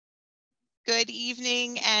Good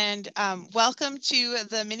evening and welcome to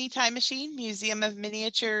the Mini Time Machine Museum of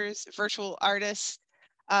Miniatures Virtual Artist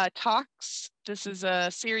Talks. This is a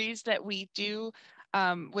series that we do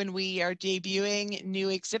when we are debuting new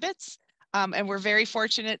exhibits. And we're very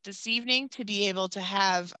fortunate this evening to be able to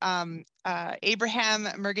have Abraham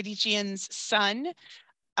Megerdichian's son,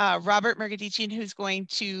 Robert Megerdichian, who's going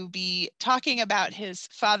to be talking about his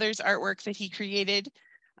father's artwork that he created.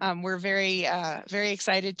 We're very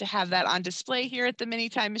excited to have that on display here at the Mini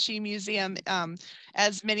Time Machine Museum.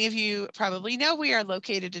 As many of you probably know, we are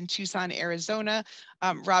located in Tucson, Arizona.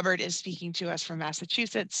 Robert is speaking to us from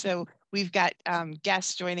Massachusetts, so we've got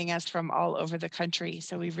guests joining us from all over the country,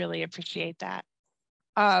 so we really appreciate that.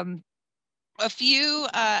 As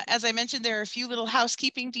I mentioned, there are a few little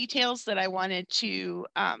housekeeping details that I wanted to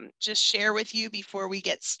just share with you before we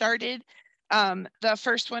get started. The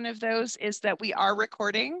first one of those is that we are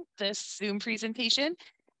recording this Zoom presentation.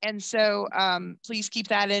 And so please keep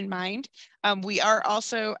that in mind. We are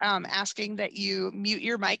also asking that you mute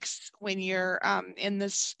your mics when you're in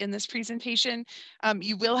this presentation.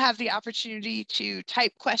 You will have the opportunity to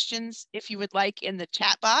type questions if you would like in the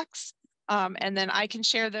chat box. And then I can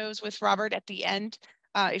share those with Robert at the end.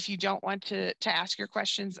 If you don't want to ask your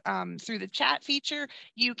questions through the chat feature,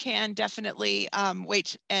 you can definitely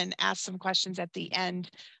wait and ask some questions at the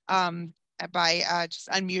end by just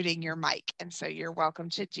unmuting your mic. And so you're welcome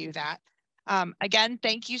to do that. Again,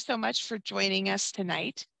 thank you so much for joining us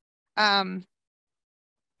tonight. I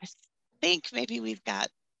think maybe we've got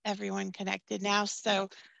everyone connected now. So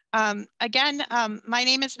again, my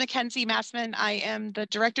name is Mackenzie Massman. I am the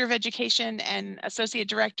Director of Education and Associate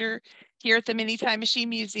Director here at the Mini Time Machine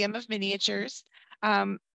Museum of Miniatures.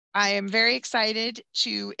 I am very excited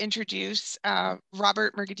to introduce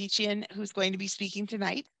Robert Megerdichian, who's going to be speaking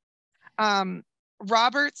tonight.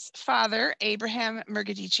 Robert's father, Abraham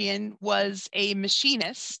Megerdichian, was a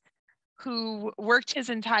machinist who worked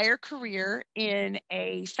his entire career in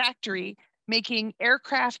a factory making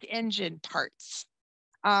aircraft engine parts.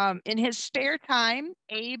 In his spare time,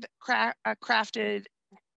 Abe crafted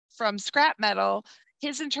from scrap metal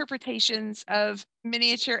his interpretations of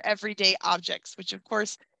miniature everyday objects, which of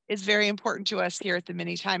course is very important to us here at the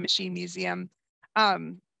Mini Time Machine Museum.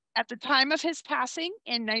 At the time of his passing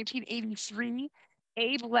in 1983,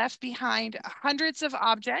 Abe left behind hundreds of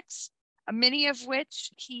objects, many of which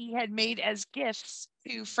he had made as gifts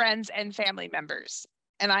to friends and family members.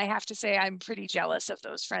 And I have to say, I'm pretty jealous of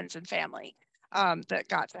those friends and family that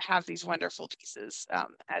got to have these wonderful pieces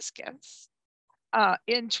as gifts.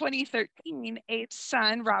 In 2013, Abe's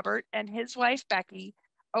son, Robert, and his wife, Becky,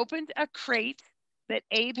 opened a crate that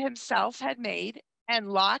Abe himself had made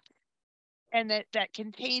and locked, and that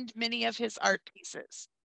contained many of his art pieces.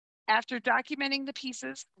 After documenting the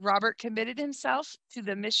pieces, Robert committed himself to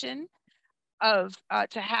the mission of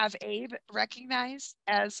to have Abe recognized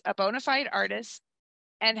as a bona fide artist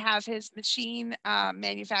and have his machine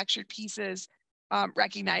manufactured pieces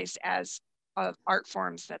recognized as art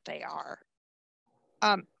forms that they are.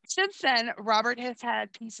 Since then, Robert has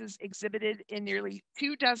had pieces exhibited in nearly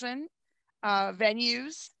 24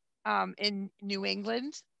 venues in New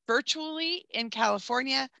England, virtually in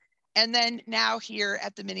California, and then now here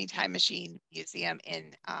at the Mini Time Machine Museum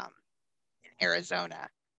in Arizona.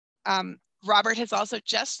 Robert has also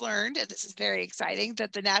just learned, and this is very exciting,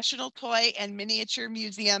 that the National Toy and Miniature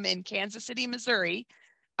Museum in Kansas City, Missouri,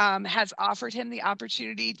 has offered him the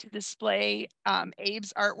opportunity to display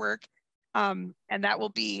Abe's artwork, and that will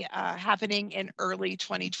be happening in early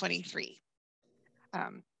 2023.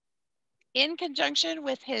 In conjunction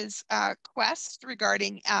with his quest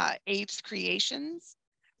regarding Abe's creations,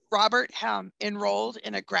 Robert enrolled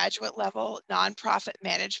in a graduate level nonprofit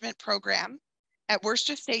management program at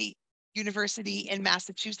Worcester State University in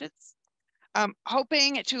Massachusetts,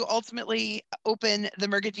 hoping to ultimately open the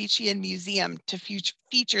Megerdichian Museum to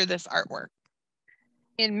feature this artwork.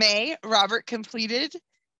 In May, Robert completed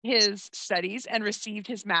his studies and received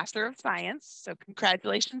his Master of Science, so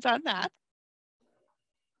congratulations on that.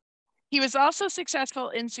 He was also successful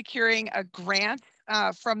in securing a grant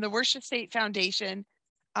from the Worcester State Foundation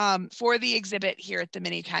for the exhibit here at the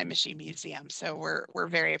Mini Time Machine Museum, so we're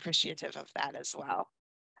very appreciative of that as well.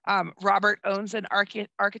 Robert owns an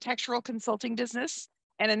architectural consulting business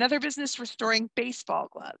and another business restoring baseball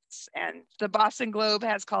gloves. And the Boston Globe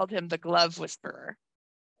has called him the Glove Whisperer.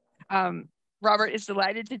 Robert is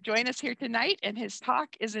delighted to join us here tonight, and his talk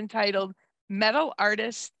is entitled Metal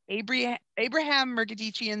Artist Abraham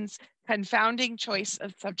Megerdichian's Confounding Choice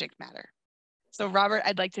of Subject Matter. So Robert,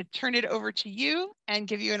 I'd like to turn it over to you and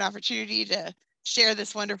give you an opportunity to share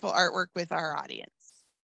this wonderful artwork with our audience.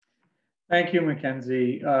 Thank you,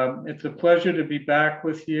 Mackenzie. It's a pleasure to be back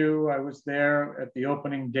with you. I was there at the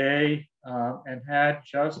opening day and had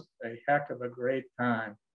just a heck of a great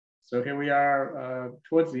time. So here we are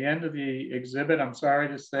towards the end of the exhibit, I'm sorry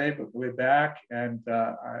to say, but we're back, and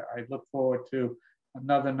I look forward to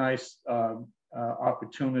another nice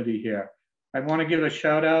opportunity here. I want to give a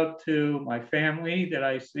shout out to my family that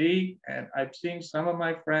I see, and I've seen some of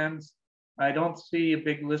my friends. I don't see a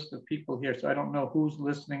big list of people here, so I don't know who's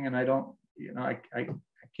listening, and I don't, I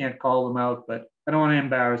can't call them out, but I don't want to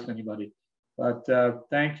embarrass anybody. But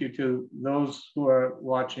thank you to those who are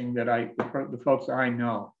watching that the folks I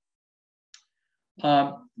know.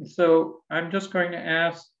 So I'm just going to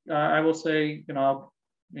ask, I will say,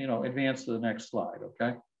 advance to the next slide,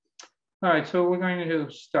 okay? All right, so we're going to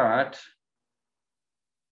start.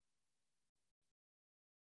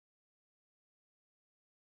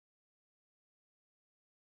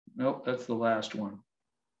 Nope, that's the last one.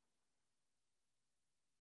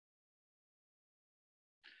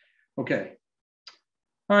 Okay.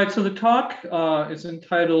 All right, so the talk is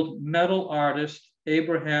entitled Metal Artist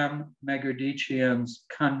Abraham Megerdichian's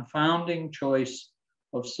Confounding Choice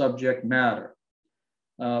of Subject Matter.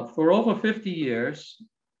 For over 50 years,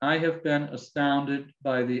 I have been astounded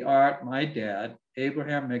by the art my dad,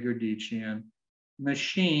 Abraham Megerdichian,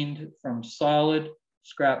 machined from solid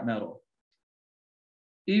scrap metal.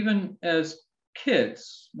 Even as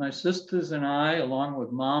kids, my sisters and I, along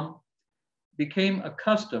with Mom, became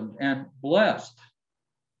accustomed and blessed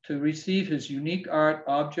to receive his unique art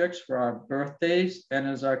objects for our birthdays and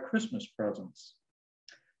as our Christmas presents.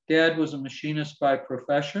 Dad was a machinist by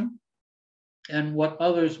profession and what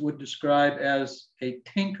others would describe as a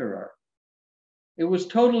tinkerer. It was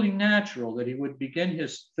totally natural that he would begin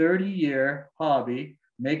his 30-year hobby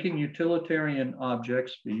making utilitarian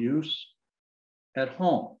objects for use at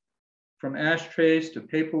home, from ashtrays to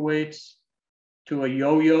paperweights to a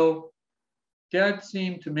yo-yo. Dad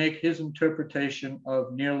seemed to make his interpretation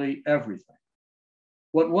of nearly everything.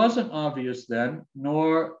 What wasn't obvious then,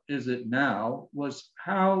 nor is it now, was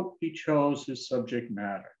how he chose his subject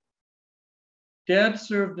matter. Dad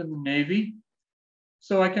served in the Navy,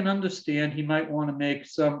 so I can understand he might want to make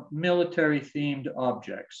some military-themed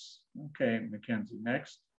objects. Okay, Mackenzie,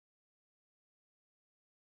 next.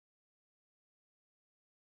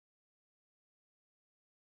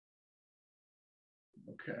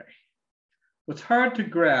 Okay. What's hard to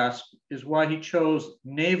grasp is why he chose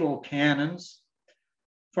naval cannons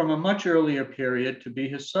from a much earlier period to be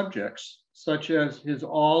his subjects, such as his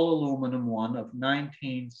all-aluminum one of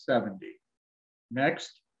 1970.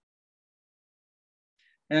 Next.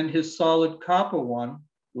 And his solid copper one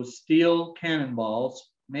with steel cannonballs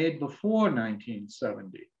made before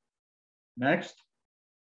 1970. Next.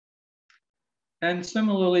 And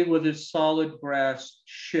similarly with his solid brass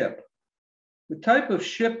ship. The type of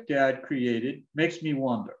ship Dad created makes me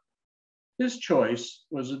wonder. His choice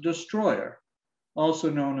was a destroyer, also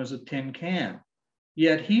known as a tin can,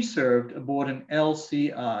 yet he served aboard an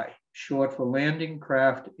LCI, short for Landing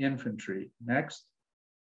Craft Infantry. Next.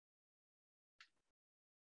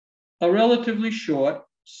 A relatively short,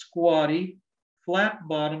 squatty,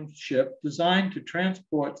 flat-bottomed ship designed to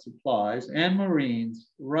transport supplies and Marines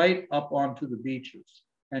right up onto the beaches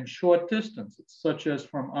and short distances, such as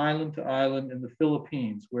from island to island in the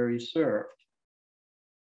Philippines, where he served.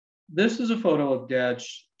 This is a photo of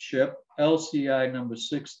Dad's ship, LCI number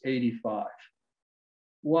 685.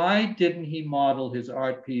 Why didn't he model his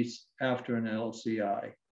art piece after an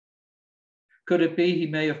LCI? Could it be he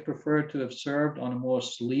may have preferred to have served on a more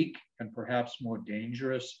sleek and perhaps more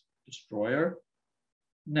dangerous destroyer?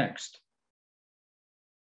 Next.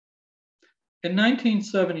 In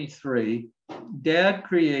 1973, Dad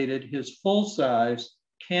created his full-size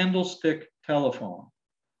candlestick telephone,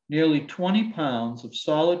 nearly 20 pounds of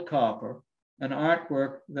solid copper, an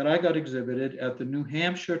artwork that I got exhibited at the New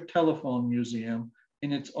Hampshire Telephone Museum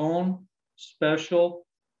in its own special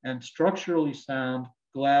and structurally sound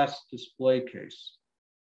glass display case.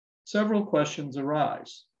 Several questions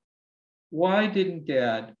arise. Why didn't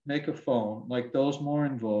Dad make a phone like those more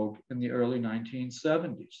in vogue in the early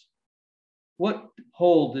 1970s? What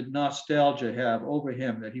hold did nostalgia have over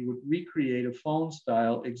him that he would recreate a phone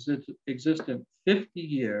style existent 50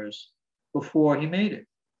 years before he made it?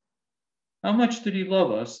 How much did he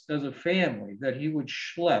love us as a family that he would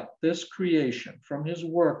schlep this creation from his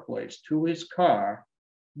workplace to his car,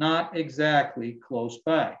 not exactly close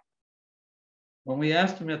by? When we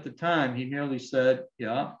asked him at the time, he merely said,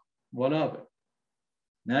 yeah, what of it?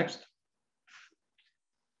 Next.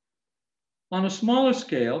 On a smaller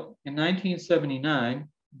scale, in 1979,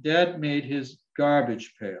 Dad made his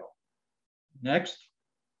garbage pail. Next.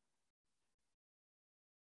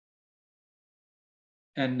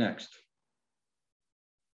 And next.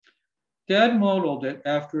 Dad modeled it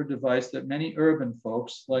after a device that many urban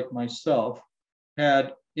folks, like myself,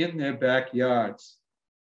 had in their backyards.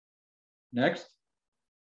 Next.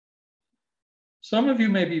 Some of you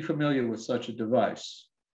may be familiar with such a device.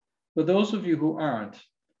 For those of you who aren't,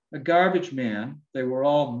 a garbage man, they were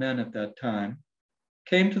all men at that time,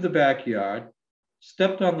 came to the backyard,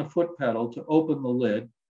 stepped on the foot pedal to open the lid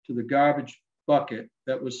to the garbage bucket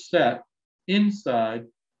that was set inside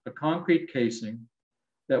a concrete casing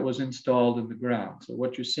that was installed in the ground. So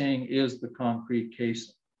what you're seeing is the concrete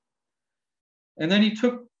casing. And then he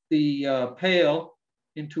took the pail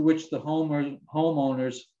into which the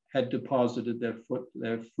homeowners had deposited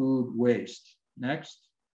their food waste. Next.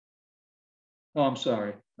 Oh, I'm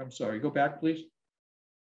sorry. Go back, please.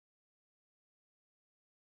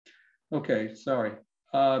 Okay, sorry.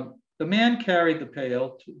 The man carried the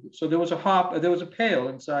pail. So there was a pail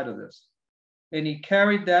inside of this. And he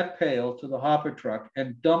carried that pail to the hopper truck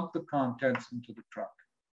and dumped the contents into the truck.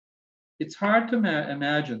 It's hard to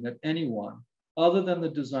imagine that anyone other than the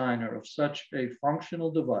designer of such a functional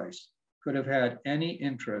device could have had any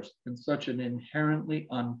interest in such an inherently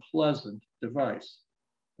unpleasant device.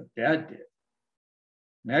 But Dad did.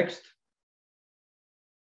 Next.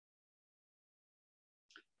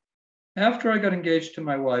 After I got engaged to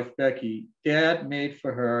my wife, Becky, Dad made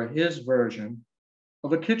for her his version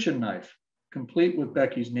of a kitchen knife, complete with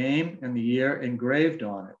Becky's name and the year engraved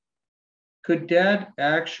on it. Could Dad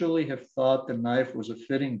actually have thought the knife was a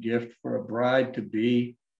fitting gift for a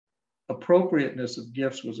bride-to-be? Appropriateness of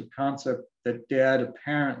gifts was a concept that Dad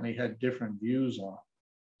apparently had different views on.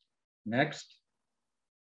 Next.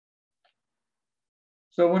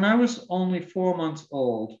 So when I was only 4 months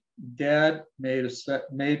old, Dad made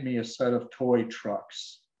me a set of toy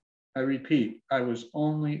trucks. I repeat, I was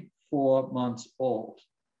only 4 months old.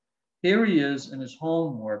 Here he is in his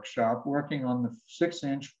home workshop working on the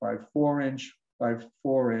 6-inch by 4-inch by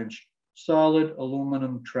 4-inch solid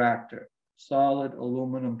aluminum tractor.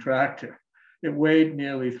 It weighed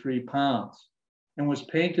nearly 3 pounds and was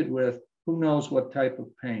painted with who knows what type of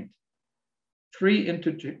paint. 3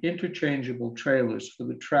 interchangeable trailers for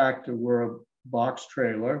the tractor were a box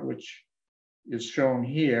trailer, which is shown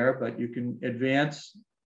here, but you can advance.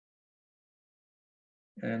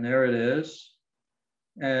 And there it is.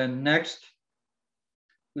 And next,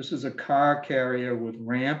 this is a car carrier with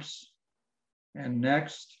ramps. And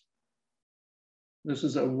next, this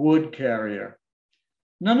is a wood carrier.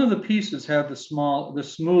 None of the pieces have the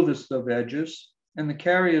smoothest of edges, and the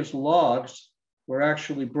carrier's logs were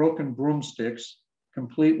actually broken broomsticks,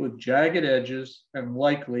 complete with jagged edges and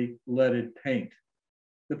likely leaded paint.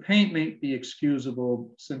 The paint may be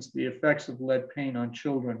excusable since the effects of lead paint on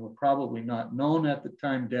children were probably not known at the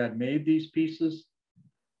time Dad made these pieces,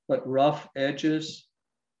 but rough edges.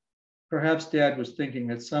 Perhaps Dad was thinking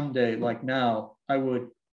that someday, like now, I would,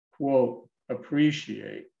 quote,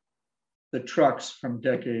 appreciate the trucks from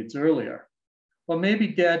decades earlier. Or maybe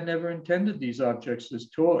Dad never intended these objects as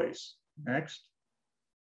toys. Next.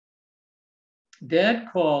 Dad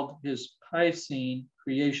called his Piscine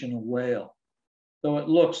creation a whale, though it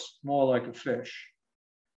looks more like a fish,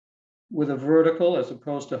 with a vertical as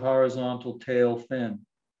opposed to horizontal tail fin.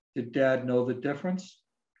 Did Dad know the difference?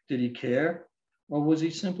 Did he care? Or was he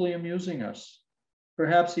simply amusing us?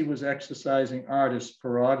 Perhaps he was exercising artist's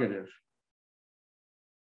prerogative.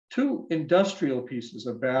 2 industrial pieces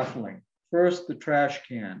are baffling. First, the trash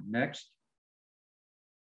can. Next.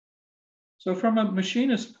 So from a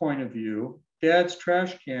machinist's point of view, Dad's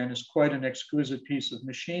trash can is quite an exquisite piece of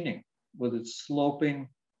machining, with its sloping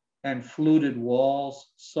and fluted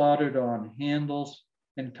walls, soldered on handles,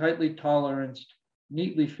 and tightly toleranced,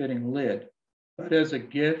 neatly fitting lid. But as a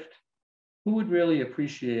gift, who would really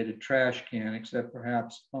appreciate a trash can except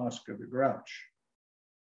perhaps Oscar the Grouch?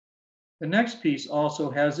 The next piece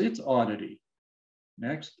also has its oddity.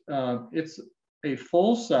 Next, it's a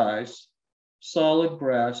full-size, solid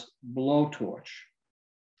brass blowtorch.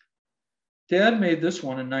 Dad made this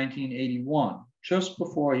one in 1981, just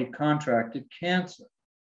before he contracted cancer.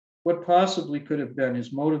 What possibly could have been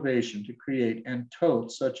his motivation to create and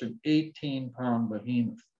tote such an 18-pound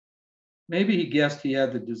behemoth? Maybe he guessed he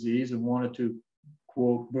had the disease and wanted to,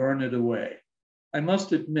 quote, burn it away. I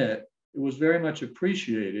must admit, it was very much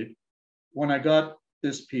appreciated when I got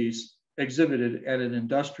this piece exhibited at an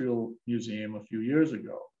industrial museum a few years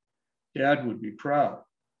ago. Dad would be proud.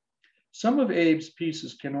 Some of Abe's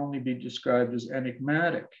pieces can only be described as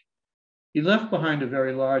enigmatic. He left behind a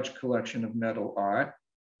very large collection of metal art,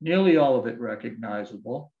 nearly all of it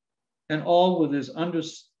recognizable, and all with his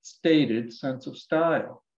understated sense of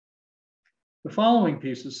style. The following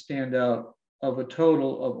pieces stand out of a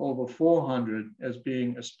total of over 400 as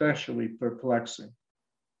being especially perplexing.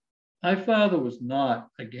 My father was not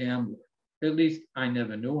a gambler. At least I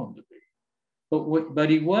never knew him to be. But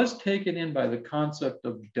he was taken in by the concept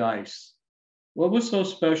of dice. What was so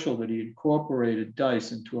special that he incorporated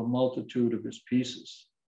dice into a multitude of his pieces?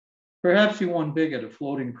 Perhaps he won big at a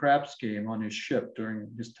floating craps game on his ship during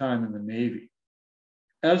his time in the Navy.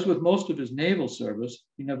 As with most of his naval service,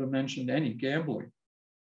 he never mentioned any gambling.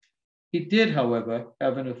 He did, however,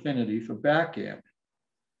 have an affinity for backgammon.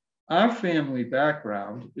 Our family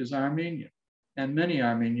background is Armenian, and many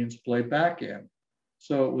Armenians play backgammon,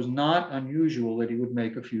 so it was not unusual that he would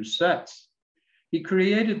make a few sets. He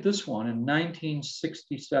created this one in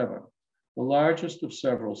 1967, the largest of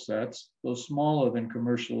several sets, though smaller than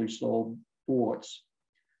commercially sold boards.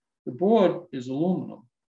 The board is aluminum,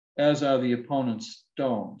 as are the opponent's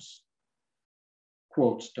stones,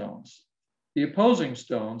 quote stones. The opposing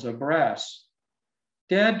stones are brass.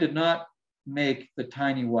 Dad did not make the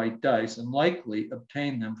tiny white dice and likely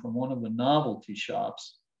obtained them from one of the novelty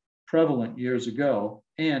shops prevalent years ago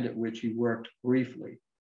and at which he worked briefly.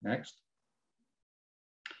 Next.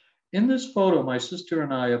 In this photo, my sister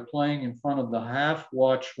and I are playing in front of the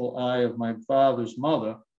half-watchful eye of my father's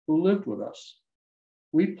mother, who lived with us.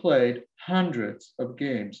 We played hundreds of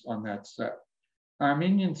games on that set.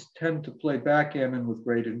 Armenians tend to play backgammon with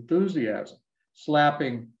great enthusiasm,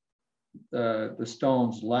 slapping the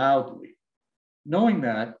stones loudly. Knowing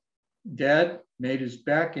that, Dad made his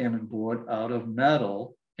backgammon board out of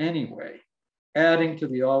metal anyway, adding to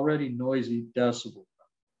the already noisy decibel.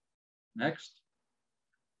 Next.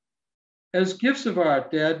 As gifts of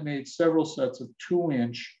art, Dad made several sets of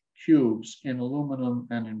 2-inch cubes in aluminum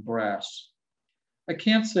and in brass. I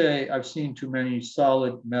can't say I've seen too many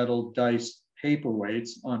solid metal dice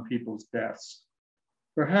paperweights on people's desks.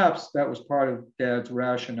 Perhaps that was part of Dad's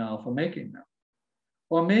rationale for making them.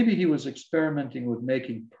 Or maybe he was experimenting with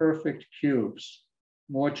making perfect cubes,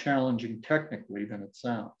 more challenging technically than it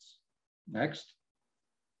sounds. Next.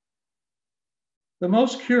 The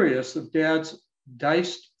most curious of Dad's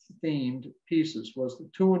dice-themed pieces was the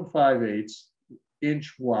 2 5/8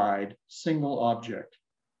 inch wide single object.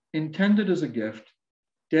 Intended as a gift,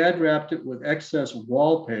 Dad wrapped it with excess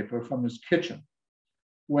wallpaper from his kitchen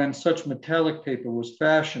when such metallic paper was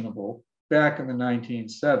fashionable back in the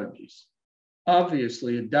 1970s.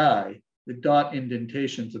 Obviously a die, the dot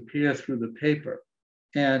indentations appear through the paper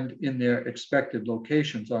and in their expected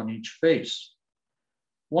locations on each face.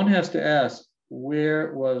 One has to ask,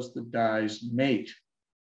 where was the die's mate?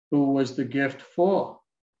 Who was the gift for?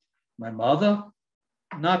 My mother?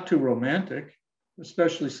 Not too romantic,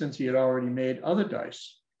 especially since he had already made other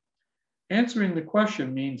dice. Answering the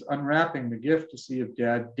question means unwrapping the gift to see if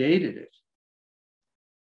Dad dated it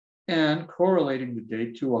and correlating the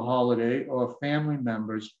date to a holiday or a family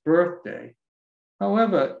member's birthday.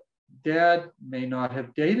 However, Dad may not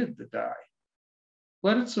have dated the die.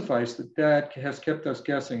 Let it suffice that Dad has kept us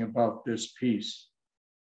guessing about this piece.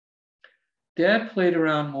 Dad played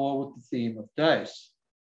around more with the theme of dice.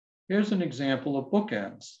 Here's an example of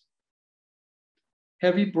bookends.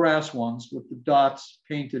 Heavy brass ones with the dots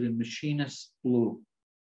painted in machinist blue.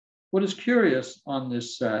 What is curious on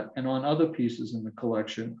this set and on other pieces in the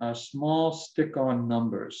collection are small stick-on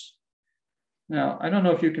numbers. Now, I don't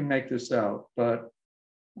know if you can make this out, but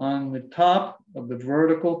on the top of the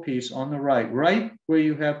vertical piece on the right where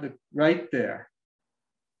you have the right there,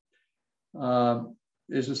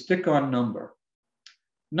 is a stick-on number.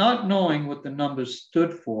 Not knowing what the numbers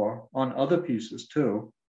stood for on other pieces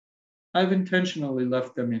too, I've intentionally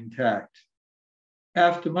left them intact.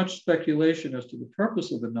 After much speculation as to the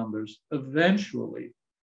purpose of the numbers, eventually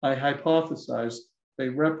I hypothesized they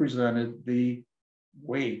represented the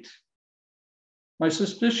weight. My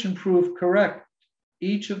suspicion proved correct.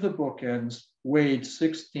 Each of the bookends weighed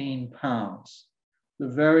 16 pounds, the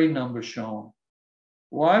very number shown.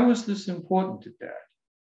 Why was this important to Dad?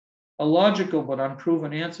 A logical but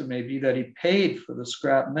unproven answer may be that he paid for the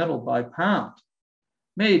scrap metal by pound.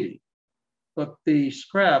 Maybe, but the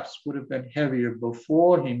scraps would have been heavier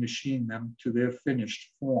before he machined them to their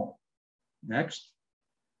finished form. Next.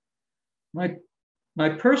 My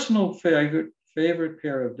personal favorite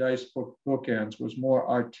pair of dice bookends was more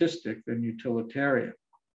artistic than utilitarian.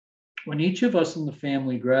 When each of us in the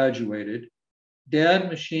family graduated, Dad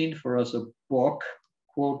machined for us a book,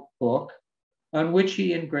 quote book, on which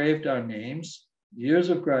he engraved our names, years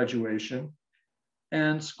of graduation,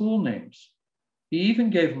 and school names. He even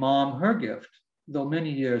gave Mom her gift, though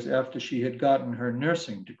many years after she had gotten her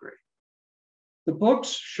nursing degree. The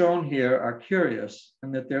books shown here are curious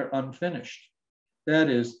in that they're unfinished. That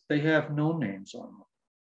is, they have no names on them.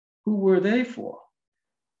 Who were they for?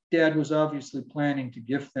 Dad was obviously planning to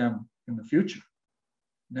gift them in the future.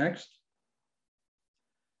 Next.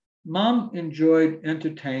 Mom enjoyed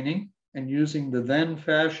entertaining and using the then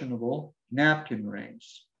fashionable napkin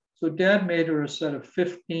rings. So Dad made her a set of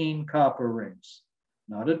 15 copper rings,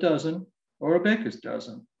 not a dozen or a baker's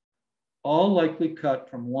dozen, all likely cut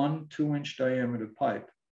from one 2-inch diameter pipe.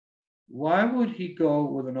 Why would he go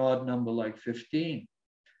with an odd number like 15?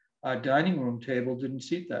 Our dining room table didn't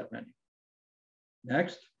seat that many.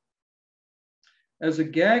 Next. As a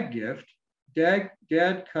gag gift, Dad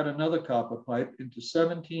cut another copper pipe into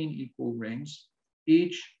 17 equal rings,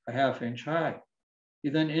 each a 1/2 inch high. He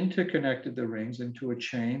then interconnected the rings into a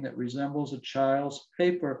chain that resembles a child's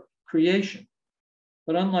paper creation.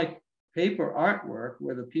 But unlike paper artwork,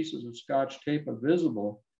 where the pieces of Scotch tape are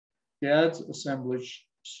visible, Dad's assemblage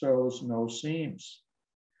shows no seams.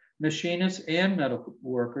 Machinists and metal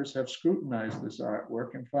workers have scrutinized this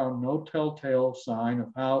artwork and found no telltale sign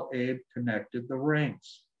of how Abe connected the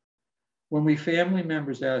rings. When we family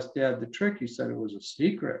members asked Dad the trick, he said it was a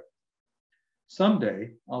secret.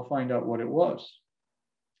 Someday, I'll find out what it was.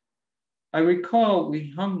 I recall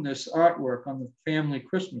we hung this artwork on the family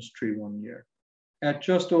Christmas tree one year. At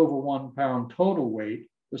just over 1 pound total weight,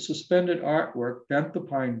 the suspended artwork bent the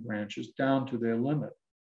pine branches down to their limit.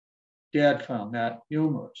 Dad found that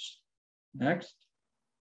humorous. Next.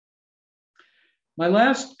 My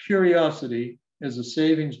last curiosity is a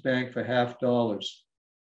savings bank for $50.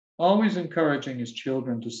 Always encouraging his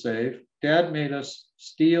children to save, Dad made us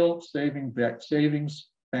steel savings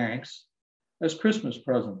banks as Christmas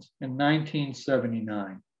presents in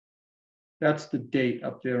 1979. That's the date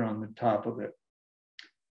up there on the top of it,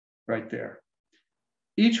 right there.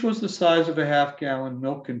 Each was the size of a 1/2-gallon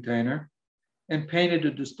milk container and painted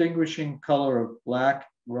a distinguishing color of black,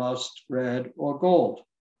 rust, red, or gold.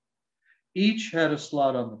 Each had a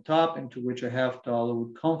slot on the top into which a $50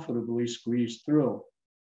 would comfortably squeeze through.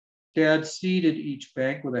 Dad seeded each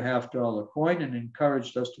bank with a $50 coin and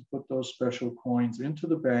encouraged us to put those special coins into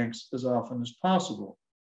the banks as often as possible.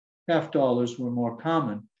 $50 were more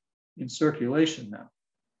common in circulation now.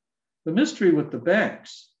 The mystery with the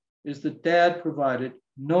banks is that Dad provided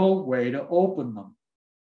no way to open them.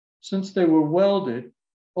 Since they were welded,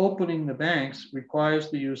 opening the banks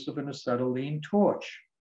requires the use of an acetylene torch.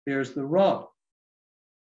 Here's the rub.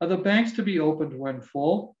 Are the banks to be opened when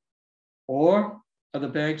full, or are the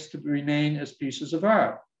banks to remain as pieces of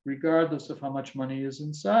art, regardless of how much money is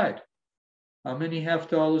inside? How many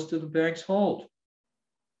 $50 do the banks hold?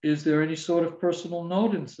 Is there any sort of personal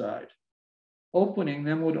note inside? Opening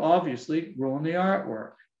them would obviously ruin the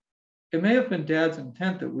artwork. It may have been Dad's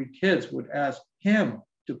intent that we kids would ask him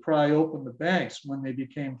to pry open the banks when they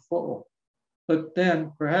became full. But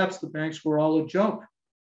then perhaps the banks were all a joke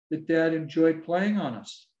that Dad enjoyed playing on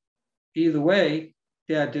us. Either way,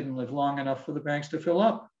 Dad didn't live long enough for the banks to fill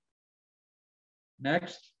up.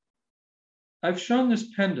 Next. I've shown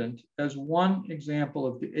this pendant as one example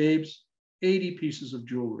of the Abe's 80 pieces of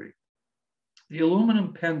jewelry. The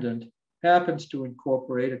aluminum pendant happens to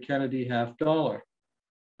incorporate a Kennedy $50.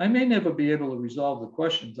 I may never be able to resolve the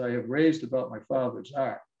questions I have raised about my father's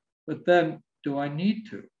art, but then do I need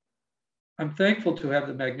to? I'm thankful to have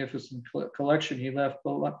the magnificent collection he left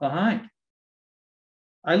behind.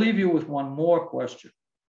 I leave you with one more question.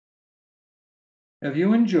 Have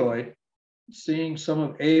you enjoyed seeing some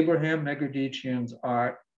of Abraham Megerdichian's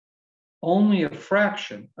art? Only a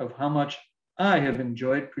fraction of how much I have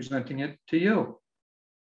enjoyed presenting it to you.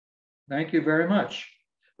 Thank you very much.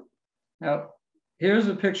 Now, here's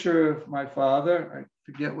a picture of my father. I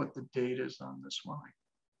forget what the date is on this one.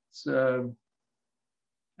 It's,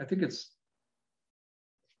 I think it's,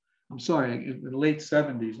 I'm sorry, in the late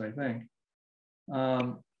 70s, I think.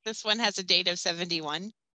 This one has a date of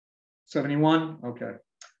 71. 71, okay.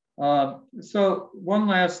 So one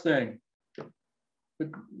last thing.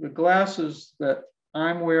 The glasses that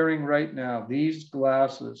I'm wearing right now, these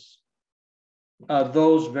glasses,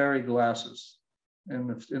 those very glasses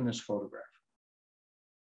in this photograph,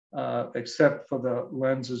 except for the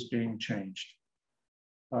lenses being changed.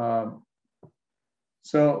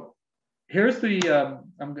 So here's the,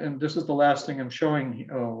 and this is the last thing I'm showing,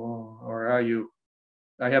 or are you?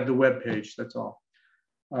 I have the web page, that's all.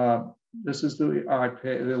 This is the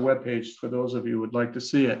web page for those of you who would like to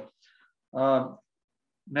see it.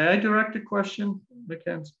 May I direct a question,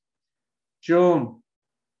 Mackenzie? Joan,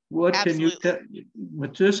 what Absolutely. can you tell?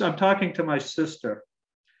 With this, I'm talking to my sister.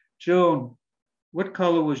 Joan, what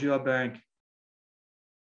color was your bank?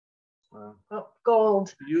 Oh,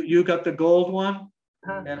 gold. You got the gold one?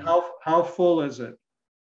 And how full is it?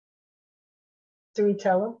 Do we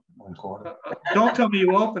tell them? Don't tell me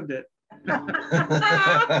you opened it.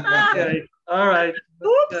 Okay, all right.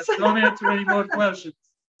 Don't answer any more questions.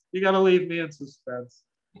 You got to leave me in suspense.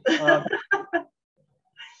 I'm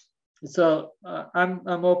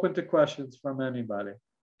open to questions from anybody.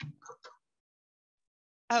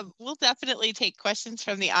 We'll definitely take questions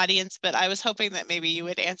from the audience, but I was hoping that maybe you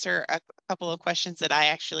would answer a couple of questions that I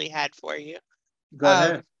actually had for you. Go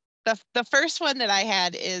ahead. The first one that I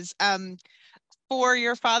had is, for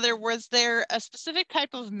your father, was there a specific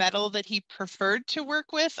type of metal that he preferred to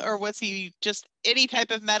work with, or was he just any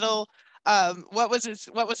type of metal? What was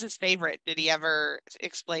his favorite? Did he ever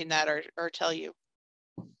explain that or tell you?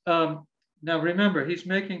 Now remember, he's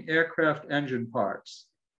making aircraft engine parts,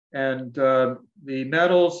 and the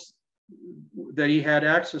metals that he had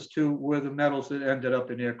access to were the metals that ended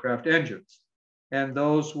up in aircraft engines, and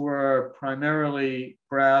those were primarily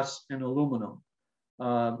brass and aluminum.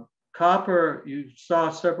 Copper, you saw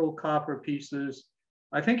several copper pieces.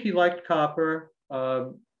 I think he liked copper.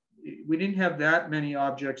 We didn't have that many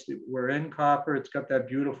objects that were in copper. It's got that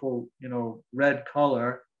beautiful, red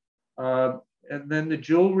color. And then the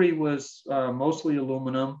jewelry was mostly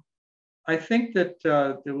aluminum. I think that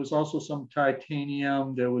there was also some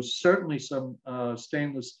titanium. There was certainly some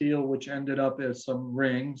stainless steel, which ended up as some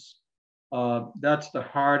rings. That's the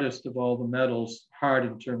hardest of all the metals, hard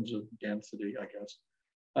in terms of density, I guess.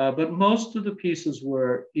 But most of the pieces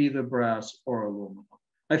were either brass or aluminum.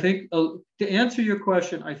 I think to answer your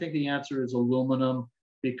question, I think the answer is aluminum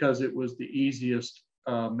because it was the easiest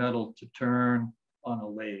metal to turn on a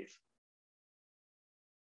lathe.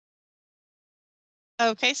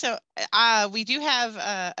 Okay, so we do have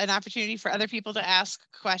an opportunity for other people to ask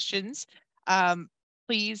questions.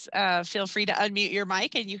 Please feel free to unmute your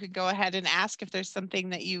mic and you can go ahead and ask if there's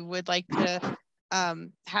something that you would like to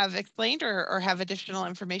have explained or have additional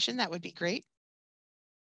information. That would be great.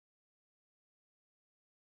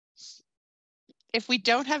 If we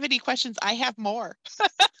don't have any questions, I have more.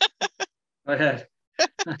 Go ahead.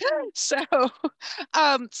 So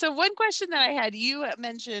one question that I had, you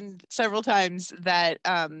mentioned several times that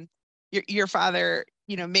your father,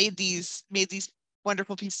 made these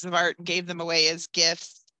wonderful pieces of art and gave them away as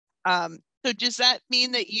gifts. So does that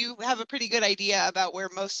mean that you have a pretty good idea about where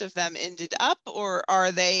most of them ended up, or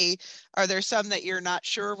are there some that you're not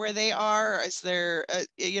sure where they are? Is there,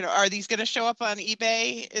 are these going to show up on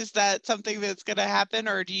eBay? Is that something that's going to happen,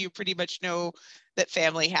 or do you pretty much know that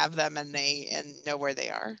family have them and know where they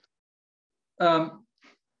are?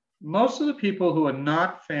 Most of the people who are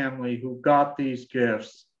not family who got these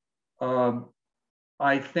gifts,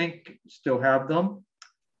 I think still have them.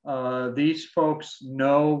 These folks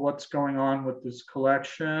know what's going on with this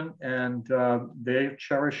collection, and they're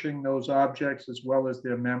cherishing those objects as well as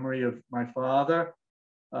their memory of my father.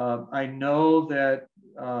 I know that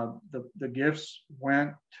the gifts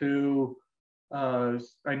went to,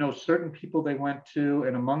 I know certain people they went to,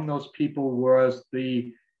 and among those people was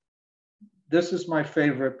this is my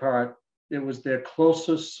favorite part, it was their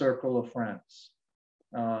closest circle of friends.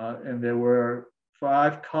 And there were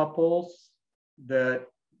 5 couples that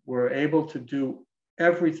were able to do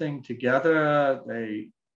everything together. They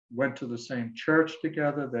went to the same church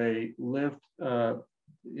together. They lived,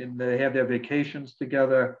 they had their vacations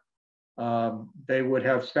together. They would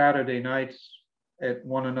have Saturday nights at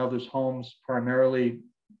one another's homes, primarily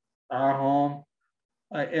our home.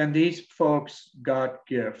 And these folks got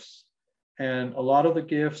gifts. And a lot of the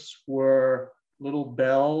gifts were little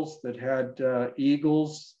bells that had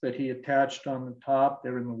eagles that he attached on the top.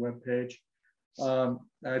 They're in the webpage.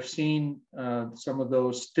 I've seen some of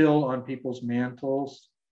those still on people's mantles.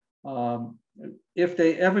 If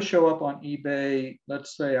they ever show up on eBay,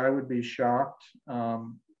 let's say, I would be shocked.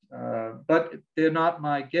 But they're not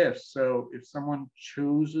my gifts. So if someone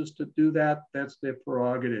chooses to do that, that's their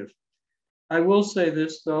prerogative. I will say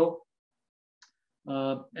this though,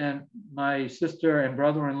 and my sister and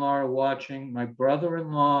brother-in-law are watching. My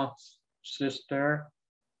brother-in-law's sister,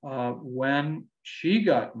 when she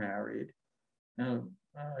got married, I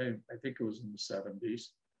think it was in the 70s,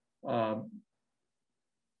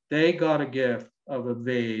 they got a gift of a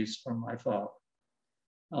vase from my father.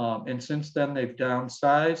 And since then, they've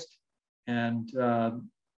downsized. And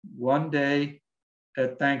one day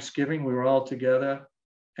at Thanksgiving, we were all together.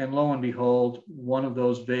 And lo and behold, one of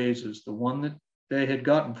those vases, the one that they had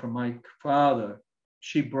gotten from my father,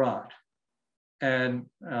 she brought. And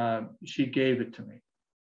she gave it to me.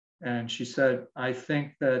 And she said, I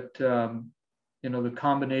think that, the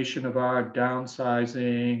combination of our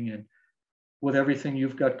downsizing and with everything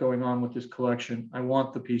you've got going on with this collection, I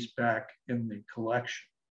want the piece back in the collection.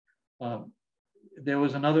 there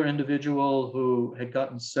was another individual who had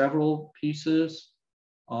gotten several pieces,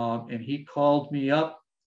 and he called me up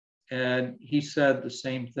and he said the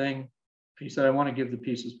same thing. He said, I want to give the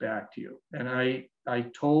pieces back to you. And I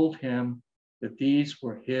told him that these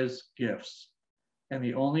were his gifts. And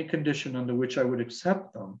the only condition under which I would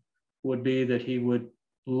accept them would be that he would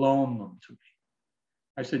loan them to me.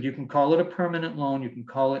 I said, you can call it a permanent loan, you can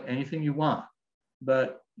call it anything you want,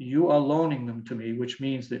 but you are loaning them to me, which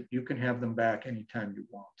means that you can have them back anytime you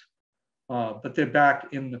want. But they're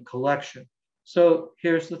back in the collection. So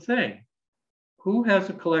here's the thing. Who has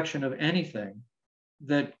a collection of anything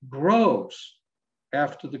that grows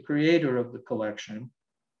after the creator of the collection,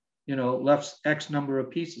 left X number of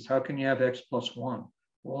pieces? How can you have X plus 1?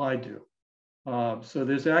 Well, I do. So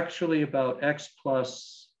there's actually about X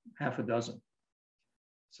plus half a dozen.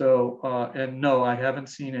 So, and no, I haven't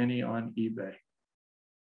seen any on eBay.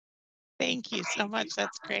 Thank you so much.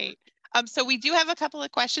 That's great. So we do have a couple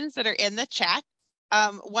of questions that are in the chat.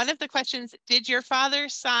 One of the questions, did your father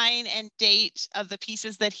sign and date of the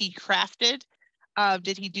pieces that he crafted?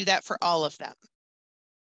 Did he do that for all of them?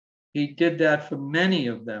 He did that for many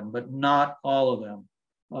of them, but not all of them.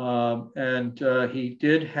 He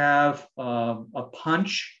did have a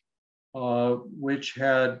punch, which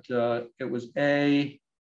had, it was AM.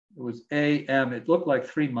 It looked like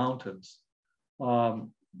 3 mountains.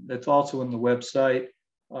 That's also in the website.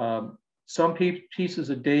 Some pieces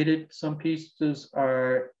are dated. Some pieces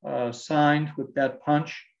are signed with that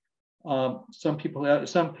punch. Some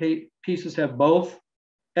pieces have both,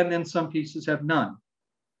 and then some pieces have none.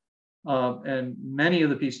 And many of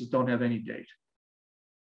the pieces don't have any date.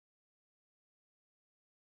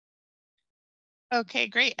 Okay,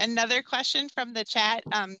 great. Another question from the chat.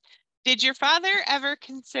 Did your father ever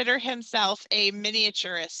consider himself a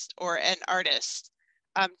miniaturist or an artist?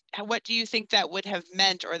 What do you think that would have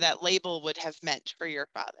meant, or that label would have meant for your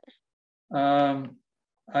father?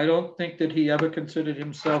 I don't think that he ever considered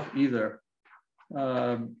himself either.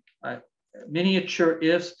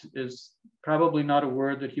 Miniaturist is probably not a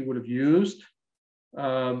word that he would have used.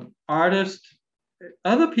 Artist,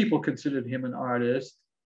 other people considered him an artist,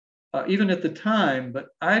 even at the time, but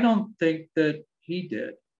I don't think that he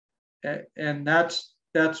did. And that's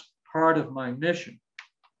part of my mission.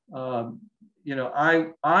 I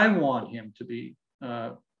want him to be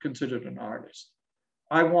considered an artist.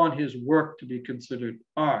 I want his work to be considered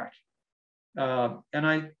art.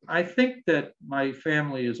 And I think that my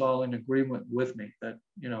family is all in agreement with me that,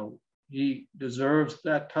 he deserves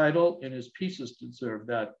that title and his pieces deserve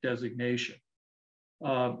that designation.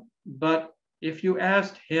 But if you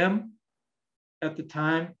asked him at the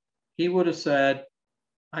time, he would have said,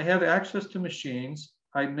 I have access to machines,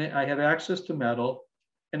 I have access to metal,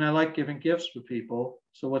 and I like giving gifts for people,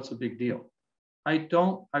 so what's the big deal? I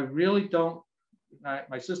really don't,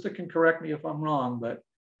 my sister can correct me if I'm wrong, but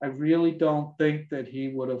I really don't think that he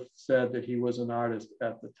would have said that he was an artist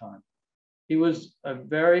at the time. He was a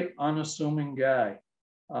very unassuming guy,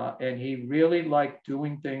 and he really liked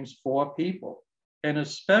doing things for people, and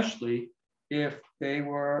especially if they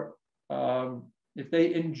were, if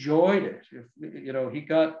they enjoyed it, if he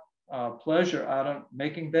got pleasure out of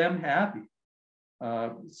making them happy.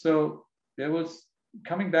 So there was,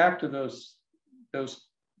 coming back to those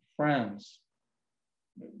friends.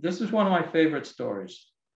 This is one of my favorite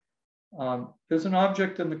stories. There's an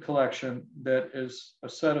object in the collection that is a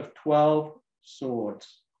set of 12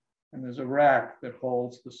 swords, and there's a rack that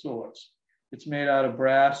holds the swords. It's made out of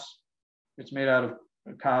brass, it's made out of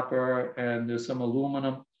copper, and there's some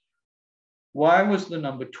aluminum. Why was the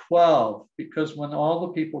number 12? Because when all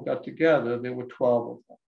the people got together, there were 12 of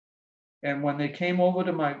them. And when they came over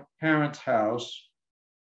to my parents' house,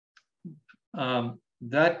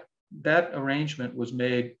 that arrangement was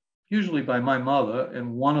made usually by my mother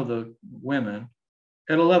and one of the women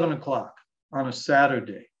at 11 o'clock on a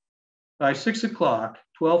Saturday. By 6 o'clock,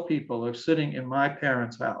 12 people are sitting in my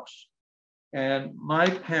parents' house. And my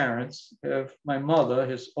mother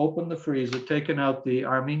has opened the freezer, taken out the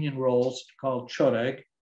Armenian rolls called choreg,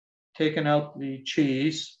 taken out the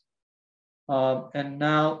cheese, and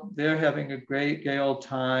now they're having a great gay old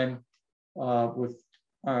time with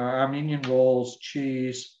Armenian rolls,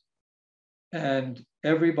 cheese, and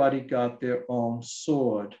everybody got their own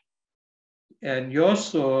sword. And your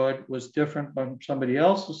sword was different from somebody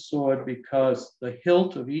else's sword because the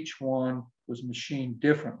hilt of each one was machined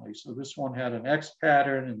differently. So this one had an X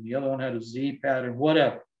pattern and the other one had a Z pattern,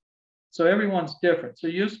 whatever. So everyone's different. So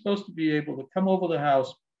you're supposed to be able to come over the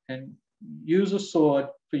house and use a sword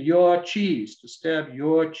for your cheese, to stab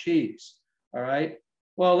your cheese, all right?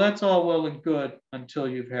 Well, that's all well and good until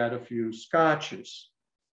you've had a few scotches.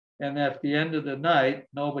 And at the end of the night,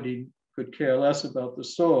 nobody could care less about the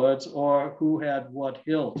swords or who had what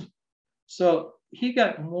hilt. So he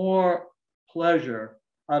got more pleasure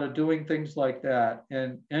out of doing things like that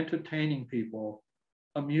and entertaining people,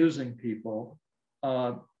 amusing people,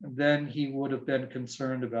 than he would have been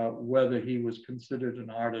concerned about whether he was considered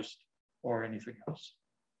an artist or anything else.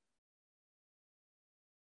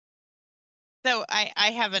 So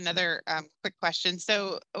I have another quick question.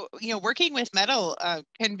 So, working with metal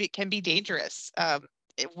can be dangerous.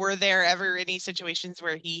 Were there ever any situations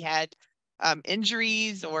where he had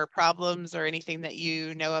injuries or problems or anything that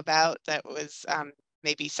you know about that was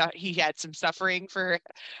maybe he had some suffering for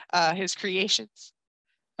his creations?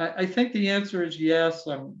 I think the answer is yes.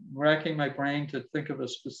 I'm racking my brain to think of a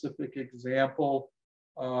specific example.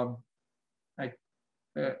 I'm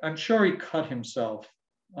sure he cut himself.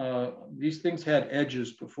 These things had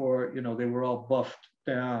edges before, they were all buffed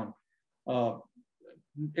down.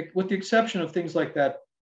 With the exception of things like that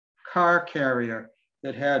car carrier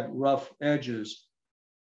that had rough edges,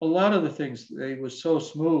 a lot of the things, they were so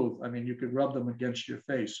smooth. I mean, you could rub them against your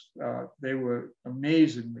face. They were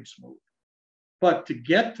amazingly smooth. But to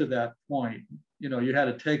get to that point, you had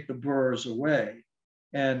to take the burrs away.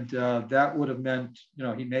 And that would have meant,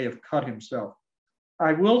 he may have cut himself.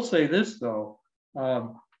 I will say this, though.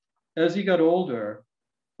 As he got older,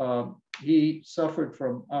 he suffered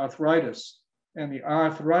from arthritis. And the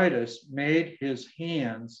arthritis made his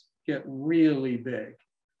hands get really big.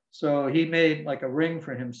 So he made like a ring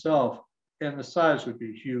for himself, and the size would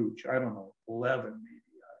be huge. I don't know, 11 maybe.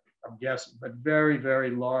 I'm guessing, but very,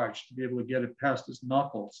 very large to be able to get it past his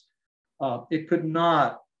knuckles. It could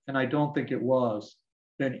not, and I don't think it was,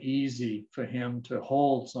 been easy for him to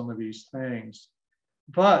hold some of these things.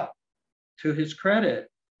 But to his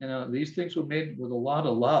credit, these things were made with a lot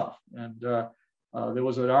of love. And there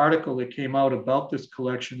was an article that came out about this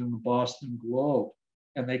collection in the Boston Globe,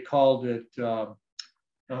 and they called it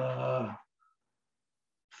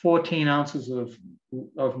 14 ounces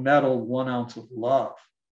of metal, 1 ounce of love.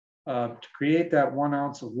 To create that 1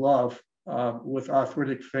 ounce of love with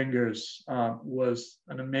arthritic fingers was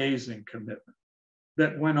an amazing commitment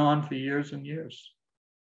that went on for years and years.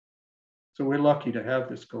 So we're lucky to have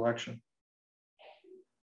this collection.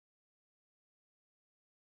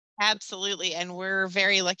 Absolutely. And we're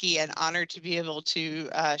very lucky and honored to be able to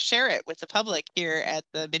share it with the public here at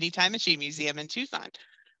the Mini Time Machine Museum in Tucson.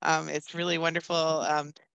 It's really wonderful.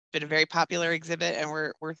 Been a very popular exhibit, and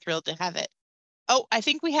we're thrilled to have it. Oh, I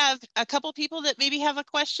think we have a couple people that maybe have a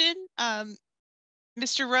question.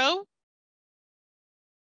 Mr. Rowe,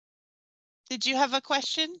 did you have a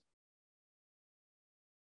question?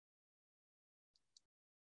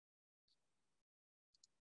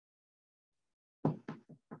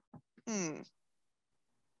 I'm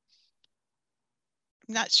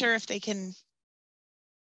not sure if they can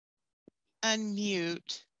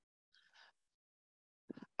unmute.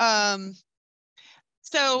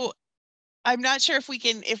 So I'm not sure if we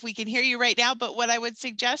can hear you right now, but what I would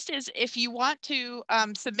suggest is if you want to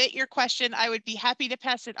submit your question, I would be happy to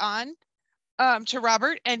pass it on to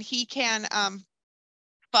Robert, and he can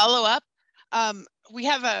follow up. We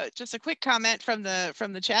have just a quick comment from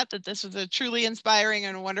the chat that this was a truly inspiring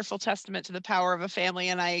and wonderful testament to the power of a family,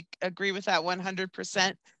 and I agree with that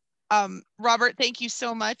 100%. Robert, thank you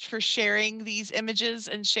so much for sharing these images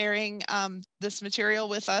and sharing this material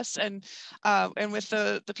with us and with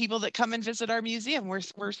the people that come and visit our museum.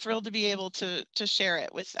 We're thrilled to be able to share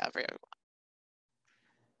it with everyone.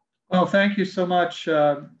 Well, thank you so much.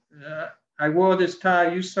 I wore this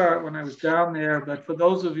tie. You saw it when I was down there, but for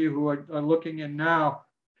those of you who are looking in now,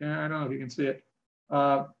 I don't know if you can see it.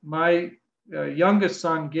 My youngest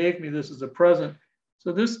son gave me this as a present.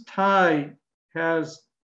 So this tie has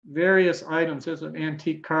various items. There's an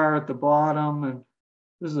antique car at the bottom, and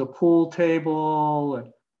this is a pool table,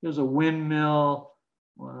 and there's a windmill.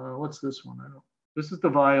 What's this one? This is the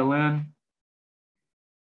violin.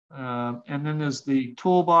 And then there's the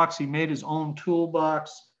toolbox. He made his own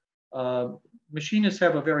toolbox. Machinists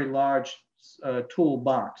have a very large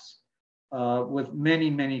toolbox with many,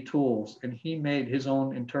 many tools, and he made his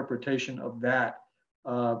own interpretation of that,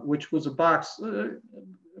 which was a box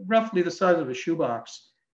roughly the size of a shoebox.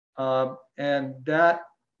 And that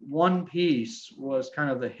one piece was kind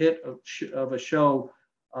of the hit of a show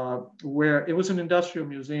where it was an industrial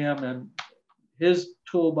museum, and his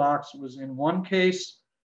toolbox was in one case,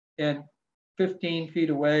 and 15 feet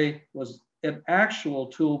away was an actual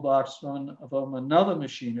toolbox from another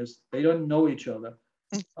machinist. They didn't know each other.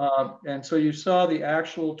 And so you saw the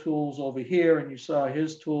actual tools over here, and you saw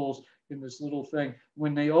his tools in this little thing.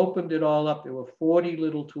 When they opened it all up, there were 40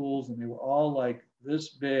 little tools, and they were all like this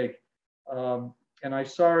big. And I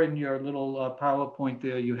saw in your little PowerPoint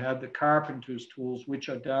there, you had the carpenter's tools, which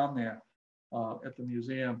are down there at the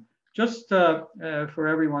museum. Just for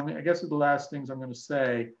everyone, I guess are the last things I'm going to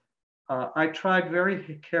say. I tried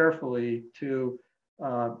very carefully to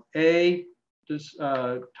just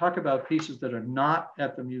talk about pieces that are not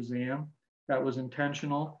at the museum. That was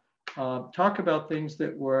intentional. Talk about things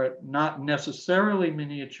that were not necessarily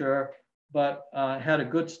miniature, but had a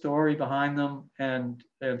good story behind them and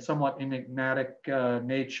somewhat enigmatic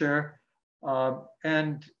nature.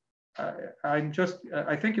 And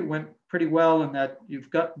I think it went pretty well in that you've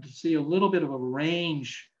gotten to see a little bit of a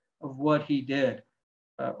range of what he did.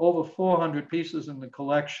 Over 400 pieces in the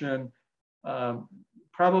collection,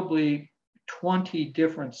 probably 20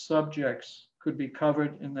 different subjects could be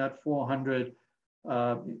covered in that 400.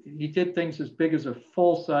 He did things as big as a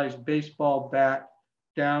full-size baseball bat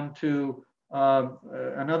down to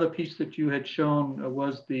another piece that you had shown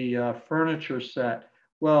was the furniture set.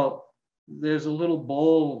 Well, there's a little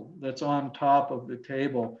bowl that's on top of the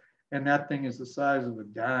table, and that thing is the size of a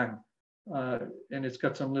dime. And it's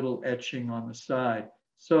got some little etching on the side.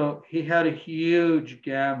 So he had a huge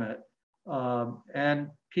gamut, and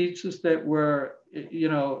pieces that were,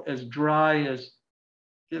 as dry as,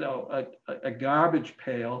 a garbage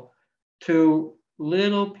pail, to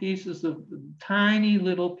little pieces of tiny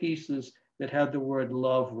little pieces that had the word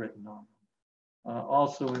love written on them,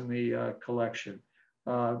 also in the collection.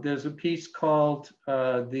 There's a piece called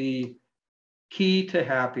The Key to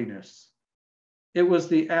Happiness. It was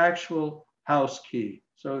the actual house key.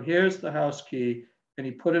 So here's the house key, and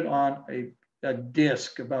he put it on a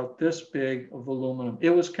disc about this big of aluminum.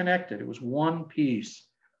 It was connected. It was one piece.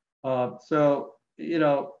 So,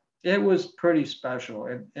 it was pretty special.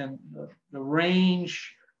 And the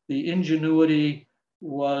range, the ingenuity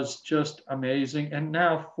was just amazing. And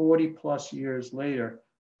now 40 plus years later,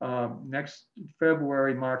 next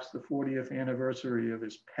February marks the 40th anniversary of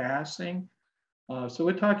his passing. So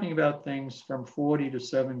we're talking about things from 40 to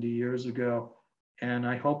 70 years ago. And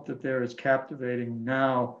I hope that they're as captivating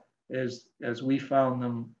now as we found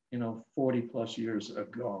them, 40 plus years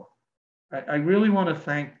ago. I really want to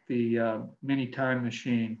thank the Mini Time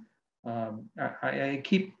Machine. I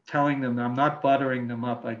keep telling them I'm not buttering them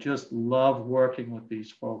up. I just love working with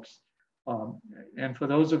these folks. And for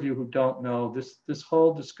those of you who don't know, this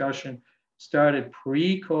whole discussion started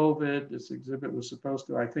pre-COVID. This exhibit was supposed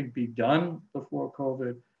to, I think, be done before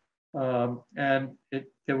COVID. And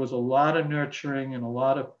there was a lot of nurturing and a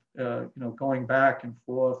lot of, going back and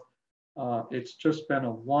forth. It's just been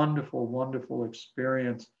a wonderful, wonderful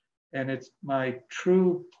experience. And it's my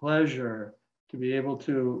true pleasure to be able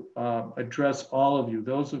to address all of you,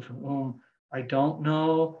 those of whom I don't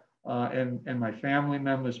know, and my family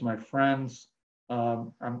members, my friends. There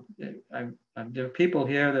are people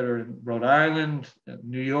here that are in Rhode Island,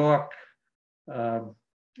 New York. The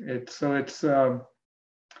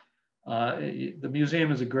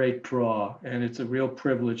museum is a great draw, and it's a real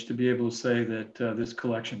privilege to be able to say that this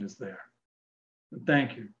collection is there.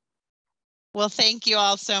 Thank you. Well, thank you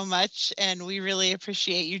all so much, and we really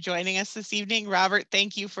appreciate you joining us this evening. Robert,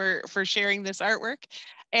 thank you for sharing this artwork.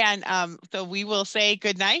 And so we will say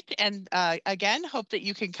good night, and again, hope that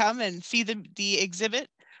you can come and see the exhibit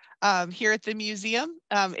here at the museum.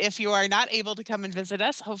 If you are not able to come and visit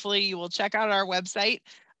us, hopefully you will check out our website.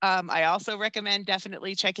 I also recommend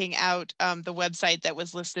definitely checking out the website that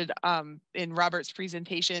was listed in Robert's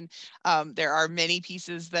presentation. There are many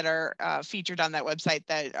pieces that are featured on that website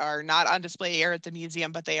that are not on display here at the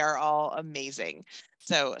museum, but they are all amazing.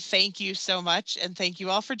 So thank you so much, and thank you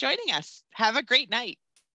all for joining us. Have a great night.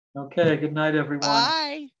 Okay, good night, everyone.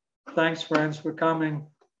 Bye. Thanks, friends, for coming.